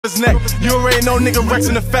his neck. You already know nigga Rex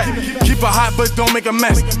in effect. Keep it hot but don't make a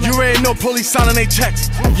mess. You already know police signing they checks.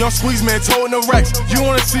 Young Squeeze man toting the Rex. You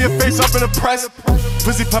wanna see your face up in the press?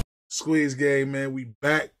 Pussy pop. Squeeze gang, man, we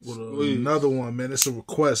back with another one, man. It's a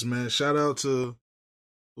request, man. Shout out to,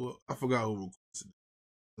 well, I forgot who requested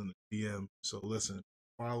it in the DM. So listen,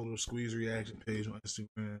 follow the Squeeze reaction page on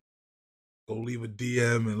Instagram. Go leave a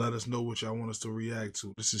DM and let us know what y'all want us to react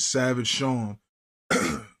to. This is savageshawn.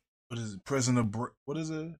 What is it? Prisoner? What is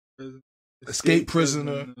it? Escape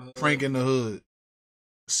prisoner. Prank in the hood.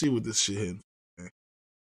 Let's see what this shit hitting.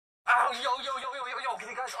 Oh, yo! Can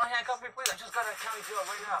you guys unhandcuff me, please? I just got out of county jail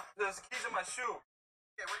right now. There's keys in my shoe.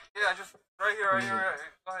 Yeah, just right here.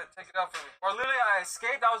 Go ahead, take it out for me. Or literally, I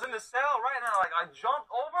escaped. I was in the cell right now. Like, I jumped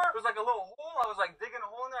over. There was like a little hole. I was like digging a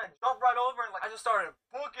hole in there. I jumped right over and like I just started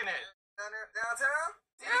booking it. Downtown?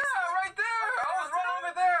 Yeah, right there. I was right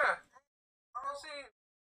over there. Oh, see.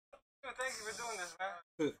 Thank you for doing this,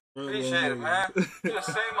 man. Appreciate it, man. You just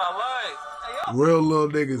saved my life. Hey, yo. Real little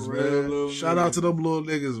niggas, man. Shout out to them little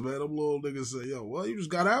niggas, man. Them little niggas say, yo, well, you just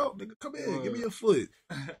got out? Nigga, come in. Give me your foot.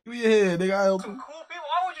 Give me your head, nigga. Some cool people.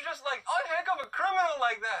 Why would you just, like, unhandcuff a criminal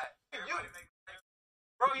like that?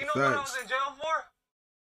 Bro, you know what I was in jail for?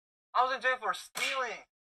 I was in jail for stealing.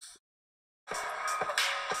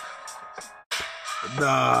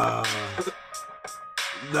 Nah.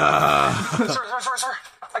 Sir.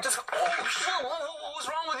 I just. Oh, shit. What's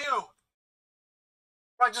wrong with you?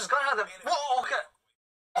 I just got out of the. Whoa, okay.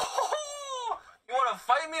 Oh, you want to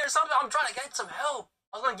fight me or something? I'm trying to get some help.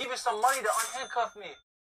 I was going to give you some money to unhandcuff me.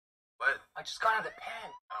 But I just got out of the pen.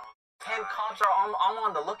 10 cops are I'm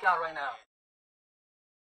on the lookout right now.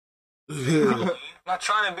 I'm not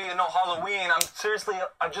trying to be no Halloween. I'm seriously,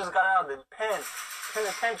 I just got out of the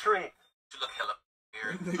penitentiary. You look hella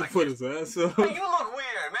weird. Nigga put his ass up. Hey, you look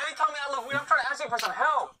weird, man. You tell me I look weird. I'm trying to ask you for some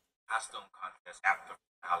help. Costume contest after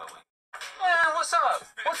Halloween. Man, what's up?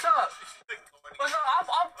 I'll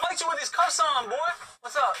fight you with these cuffs on, boy.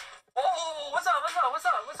 What's up? Oh, what's up? Let's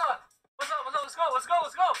go.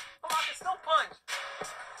 Come on, I can still punch.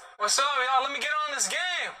 What's up, y'all? Let me get on this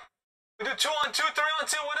game. We do 2-on-2,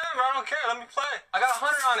 3-on-2, whatever. I don't care. Let me play. I got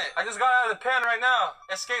 100 on it. I just got out of the pen right now.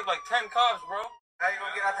 Escaped like 10 cops, bro. How you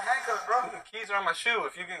gonna get out the handcuffs, bro? The keys are on my shoe.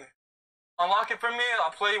 If you can unlock it for me,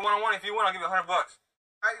 I'll play you one-on-one. If you win, I'll give you $100.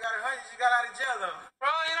 How you got 100? You got out of jail, though.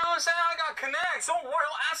 Bro, you know what I'm saying? I got connects. Don't worry.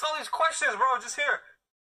 Don't ask all these questions, bro. Just here.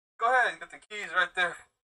 Go ahead. You got the keys right there.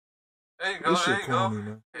 There you go. There you go.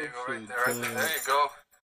 There you go. Right there. There you go.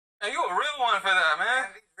 Hey, you a real one for that,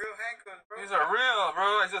 man. These real handcuffs, bro. These are real,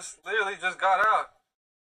 bro. I just literally just got out.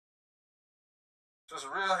 Just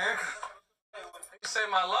real handcuffs. You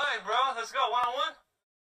saved my life, bro. Let's go. One-on-one.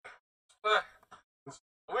 Look.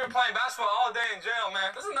 We were playing basketball all day in jail,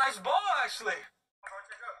 man. This is a nice ball, actually.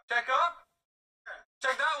 Check up.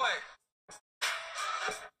 Check that way.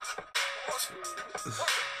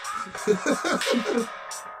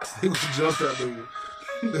 He gonna jump that nigga.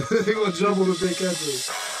 He gonna jump on the big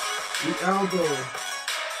catcher. He out there.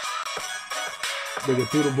 Nigga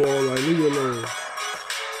threw the ball like, leave me alone.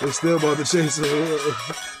 They're still about to chase him.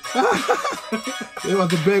 They about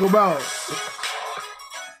to bang him out.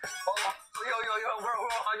 Yo, bro.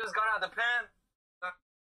 I just got out of the pen.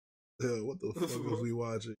 Yeah, what the fuck was we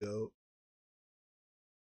watching, yo?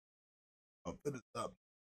 I'm finna stop.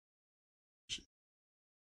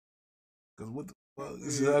 Cause what the fuck? He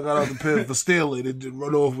said I got out the pen for stealing and just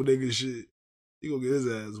run off with nigga shit. He gonna get his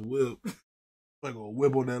ass whipped. Like a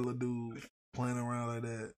whip on that little dude playing around like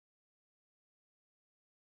that.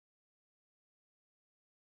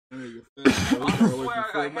 I swear I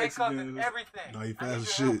got handcuffed and everything. No, he fast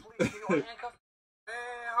as shit. Man,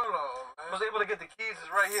 hold on. I was able to get the keys. It's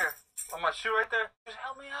right here. On my shoe right there. Just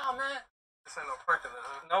help me out, man. This ain't no perking,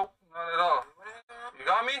 huh? Nope, not at all. You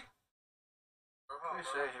got me?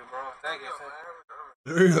 Appreciate you, bro. Thank you.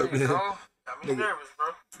 Hurry up, man. Got me nervous,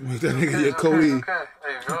 bro. Make that nigga your Cody. Okay.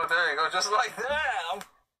 There you go. Just like that. I'm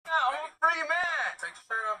a free man. Take your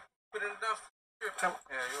shirt off, put it in the duster.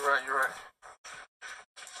 Yeah, you're right.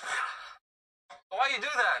 Why you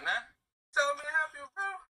do that, man? Tell me to help you, bro.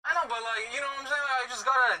 I know, but like, you know what I'm saying? I just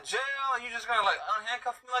got out of jail and you just gonna like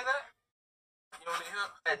unhandcuff me like that? You don't need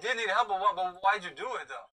help? I did need help, but why'd you do it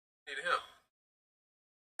though? Need help.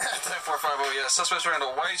 10450, yeah. Suspect's wearing a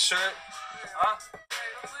white shirt. Huh?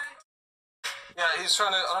 Yeah, he's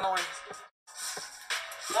trying to, I don't know what he's...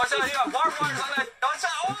 Watch out, he got barbed wires on that. Watch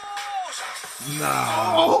out.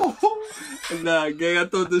 Oh! Nah, gang, I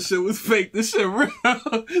thought this shit was fake. This shit real.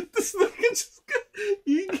 This nigga just got...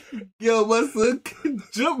 Yo, my son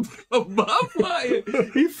jumped from my fire.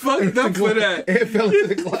 He fucked up for that. It fell into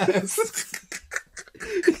the glass.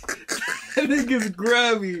 That nigga's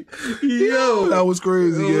grabby. Yo. That was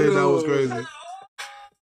crazy. Yeah, that was crazy.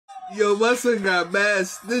 Yo, my son got mad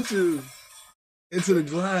stitches. Into the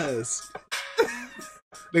glass.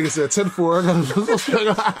 Nigga said 10-4. I gotta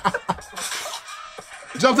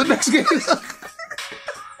jump the next game. Bro,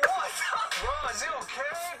 is he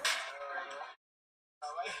okay?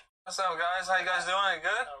 What's up, guys? How you guys doing?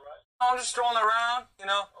 Good? I'm just strolling around, you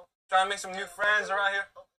know, trying to make some new friends around here.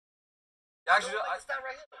 Actually,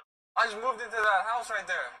 I just moved into that house right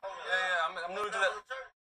there. Yeah, I'm new to that.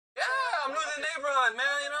 Yeah, I'm new to the neighborhood,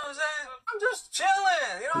 man. You know what I'm saying? I'm just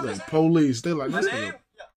chilling. You know what I'm Like saying? police. They like My this name?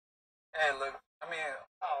 nigga. Hey, look. I mean,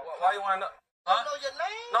 why you want to know? Huh? You know your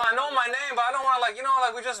name? No, I know my name, but I don't want to, like, you know,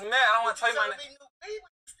 like we just met. I don't want to tell you my name. Be new people,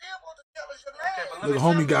 you still want to tell us your Okay, name. but let Nigga, me,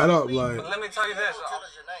 homie got up but like. let me tell you this. Tell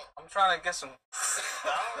us your name. I'm trying to get some. I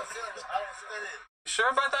don't understand it. Sure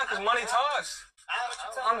about that? Because money talks.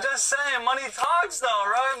 I'm I'm just saying, money talks, though,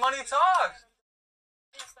 right? Money talks.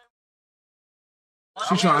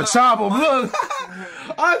 She trying to chop him. Look.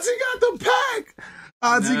 Auntie got the pack.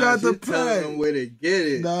 Auntie got the she telling pack. him where to get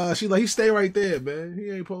it. Nah, she like, he stay right there, man. He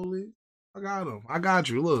ain't police. I got him. I got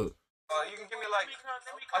you. Look. You can give me like,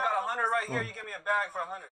 I got 100 right here. You give me a bag for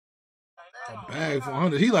 100. A bag for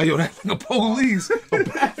 100. He like, yo, that nigga police. A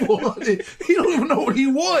bag for 100. He don't even know what he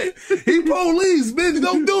want. He police, bitch.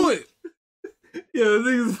 Don't do it. Yo,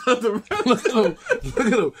 niggas about to run. Look at him. Look at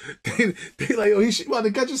him. They like, yo, he about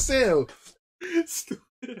to catch a sale.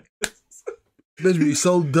 Bitch be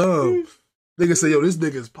so dumb. Nigga say, yo, this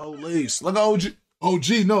nigga's police. Look at OG. OG,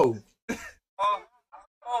 no.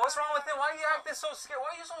 Oh, what's wrong with him? Why are you acting so scared?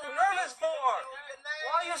 Why are you so nervous for?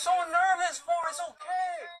 Why are you so nervous for? It's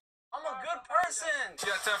okay. I'm a good person.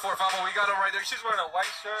 Yeah, 10-4, 5 we got him right there. She's wearing a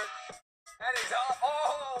white shirt. And he's out.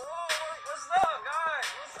 Oh, whoa, what's up, guys?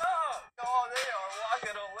 What's up? Oh, they are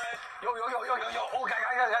walking away. Yo. Oh, guys,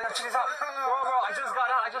 check this out. Bro, I just got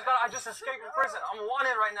out. I just escaped from prison. I'm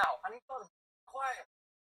wanted right now. I need y'all to be quiet.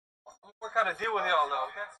 I'm gonna work out a deal with y'all, though,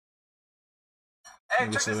 okay? Hey,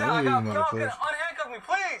 check this out. Y'all can unhandcuff me,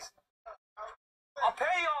 please. I'll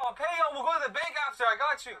pay y'all. We'll go to the bank after. I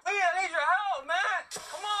got you. Please, I need your help, man.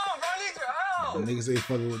 Come on, bro. I need your help. The niggas ain't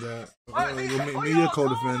fucking with that. What? You gonna make What me y'all your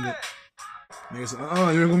co-defendant. doing? Niggas say,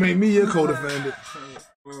 you're gonna make me your co-defendant.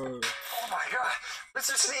 Oh my God,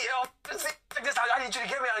 Mr. CEO, check this out. I need you to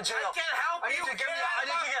get me out of jail. I can't help I need you. you to get me Get out. I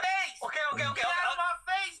need you to get. face. Okay. Get out of my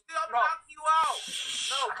face, dude. I'm Bro. knocking you out.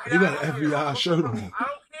 No, He got an FBI shirt on. I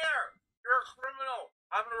don't care. You're a criminal.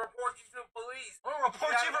 I'm gonna report you to the police. I'm gonna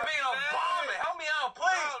report you for being a bomb. Help me out,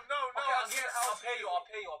 please. No. Okay, I'll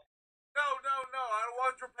pay you. No. I don't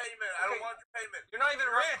want your payment. I don't want your payment. You're not even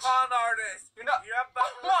You're a rich. con artist. You're not. You have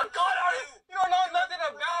Come on, God, artist. You don't know nothing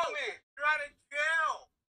about me. You're out of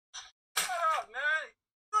jail. Shut up, man.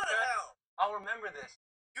 Go to hell. I'll remember this.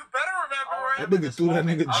 You better remember That it. nigga threw that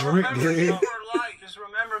nigga I'll drink, remember gang. you. For life. Just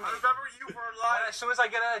remember me. I remember you for When, life. as soon as I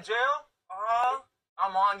get out of jail,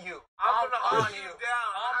 I'm on you. I'm gonna on hunt you. you down.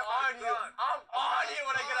 I'm on you. I'm on you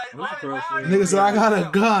when I get out. I'm on you. Nigga said, I got a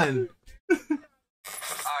gun.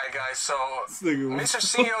 Alright, guys, so nigga Mr.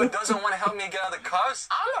 CEO doesn't want to help me get out of the cuffs.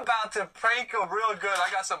 I'm about to prank him real good. I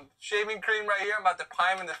got some shaving cream right here. I'm about to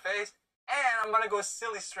pie him in the face. And I'm going to go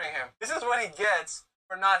silly string him. This is what he gets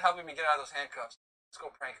for not helping me get out of those handcuffs. Let's go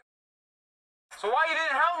prank him. So why you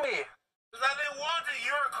didn't help me? Because I didn't want to.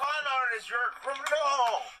 You're a con artist. You're a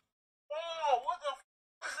criminal. Oh, what the f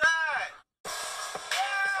is that?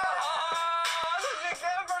 That's what you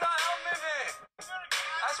get for not helping me.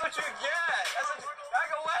 That's what you get. Back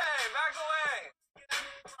away.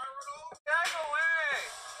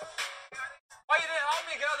 Why you didn't help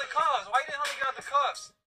me get out of the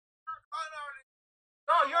cuffs?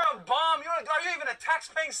 No, you're a bum. Are you even a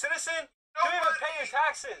tax-paying citizen? You don't even pay your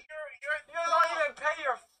taxes. You don't even pay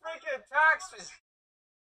your freaking taxes.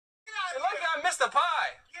 You're lucky I missed the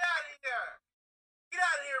pie. Get out of here. Get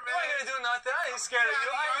out of here, You ain't man. gonna do nothing. I ain't scared of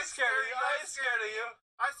you. I'm scared of you.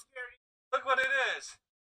 Look what it is.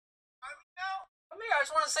 I mean, no. Come here. I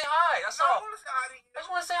just want to say hi. That's I all. don't want to say hi to you. I just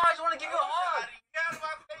want to say hi. I just want to give you a hug. Get out of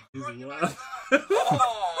my face. He's before you wild. let it go.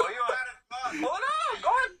 Oh, you want pull it up. Go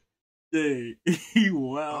ahead. Dang, he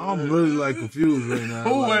wild. I'm really like confused right now.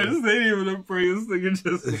 Oh, like, this ain't even a praise. This nigga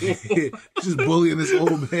just. just bullying this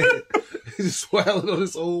old man. He just wilding on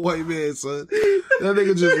this old white man, son. That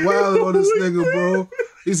nigga just wilding on this nigga, bro.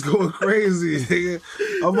 He's going crazy, nigga.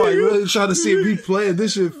 I'm like really trying to see if he playing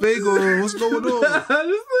this shit fake or what's going on.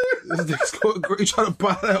 This nigga's going crazy. Trying to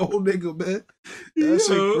buy that old nigga, man. That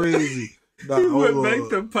shit crazy. Nah, He hold went back on.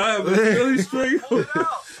 to pie, but really straight. Pull it out.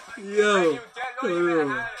 Yo,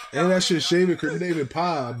 And that shit shaving cream, it ain't even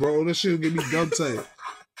pie, bro. That shit give me dumb tight.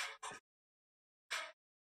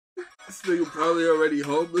 This nigga probably already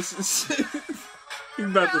homeless and shit. He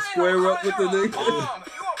about to square up with the nigga. You go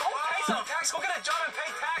pay some tax. Go get a job and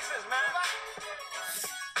pay taxes,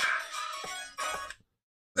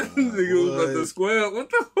 man. Nigga was about to square up. What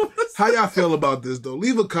the fuck? How y'all feel about this though?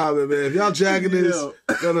 Leave a comment, man. If y'all jacking this,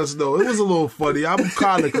 let us know. It was a little funny. I'm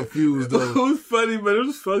kind of confused though. It was funny, but it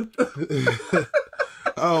was fucked up.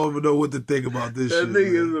 I don't even know what to think about this shit. That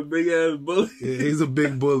nigga Man. is a big ass bully. Yeah, he's a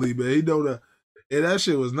big bully, man. He know that. And that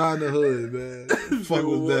shit was not in the hood, man. Fuck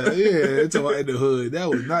with that. Yeah, it's about in the hood. That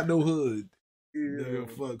was not no hood. Yeah. Nigga,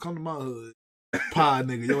 fuck. Come to my hood. Pie,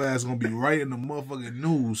 nigga. Your ass gonna be right in the motherfucking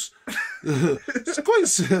news.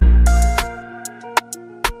 Squeeze.